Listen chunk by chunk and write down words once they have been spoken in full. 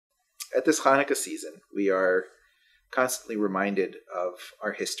At this Hanukkah season, we are constantly reminded of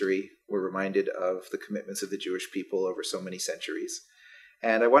our history. We're reminded of the commitments of the Jewish people over so many centuries.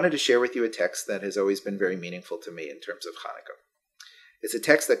 And I wanted to share with you a text that has always been very meaningful to me in terms of Hanukkah. It's a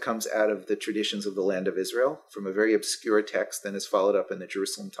text that comes out of the traditions of the land of Israel, from a very obscure text and is followed up in the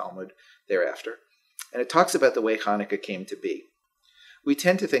Jerusalem Talmud thereafter. And it talks about the way Hanukkah came to be. We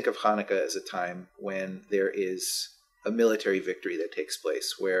tend to think of Hanukkah as a time when there is a military victory that takes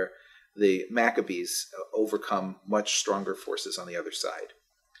place, where the Maccabees overcome much stronger forces on the other side.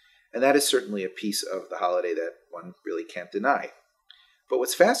 And that is certainly a piece of the holiday that one really can't deny. But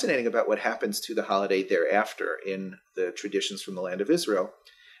what's fascinating about what happens to the holiday thereafter in the traditions from the land of Israel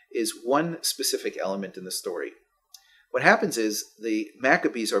is one specific element in the story. What happens is the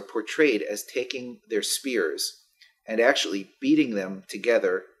Maccabees are portrayed as taking their spears and actually beating them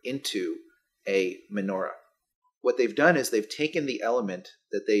together into a menorah. What they've done is they've taken the element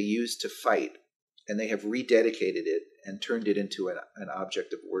that they used to fight and they have rededicated it and turned it into an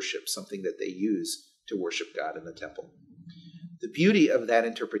object of worship, something that they use to worship God in the temple. The beauty of that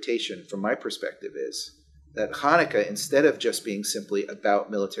interpretation, from my perspective, is that Hanukkah, instead of just being simply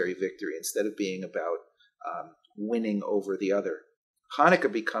about military victory, instead of being about winning over the other,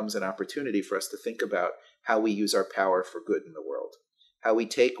 Hanukkah becomes an opportunity for us to think about how we use our power for good in the world, how we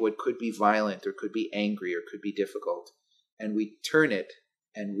take what could be violent or could be angry or could be difficult, and we turn it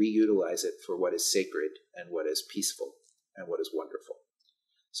and reutilize it for what is sacred and what is peaceful and what is wonderful.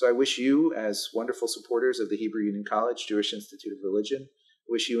 So I wish you, as wonderful supporters of the Hebrew Union College Jewish Institute of Religion,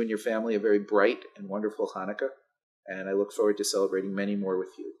 wish you and your family a very bright and wonderful Hanukkah, and I look forward to celebrating many more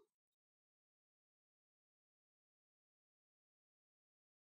with you.